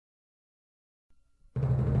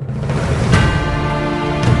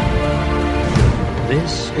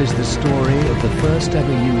This is the story of the first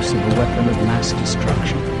ever use of a weapon of mass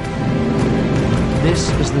destruction. This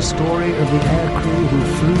is the story of the aircrew who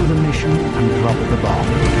flew the mission and dropped the bomb.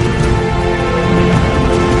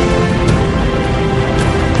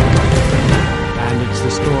 And it's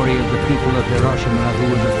the story of the people of Hiroshima who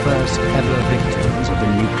were the first ever victims of a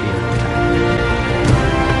nuclear attack.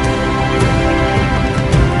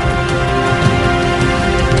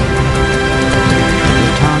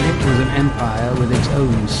 Was an empire with its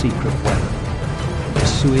own secret weapon, a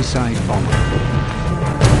suicide bomber.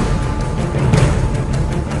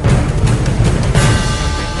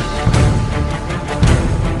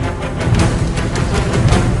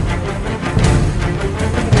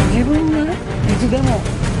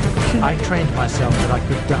 I trained myself that I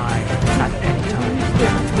could die at any time.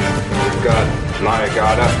 We've got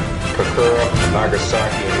Niigata, Kokura,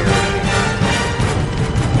 Nagasaki, and Hiroshima.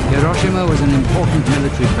 Hiroshima was an important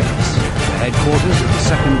military base, the headquarters of the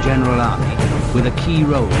Second General Army, with a key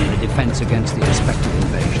role in the defense against the expected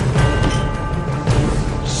invasion.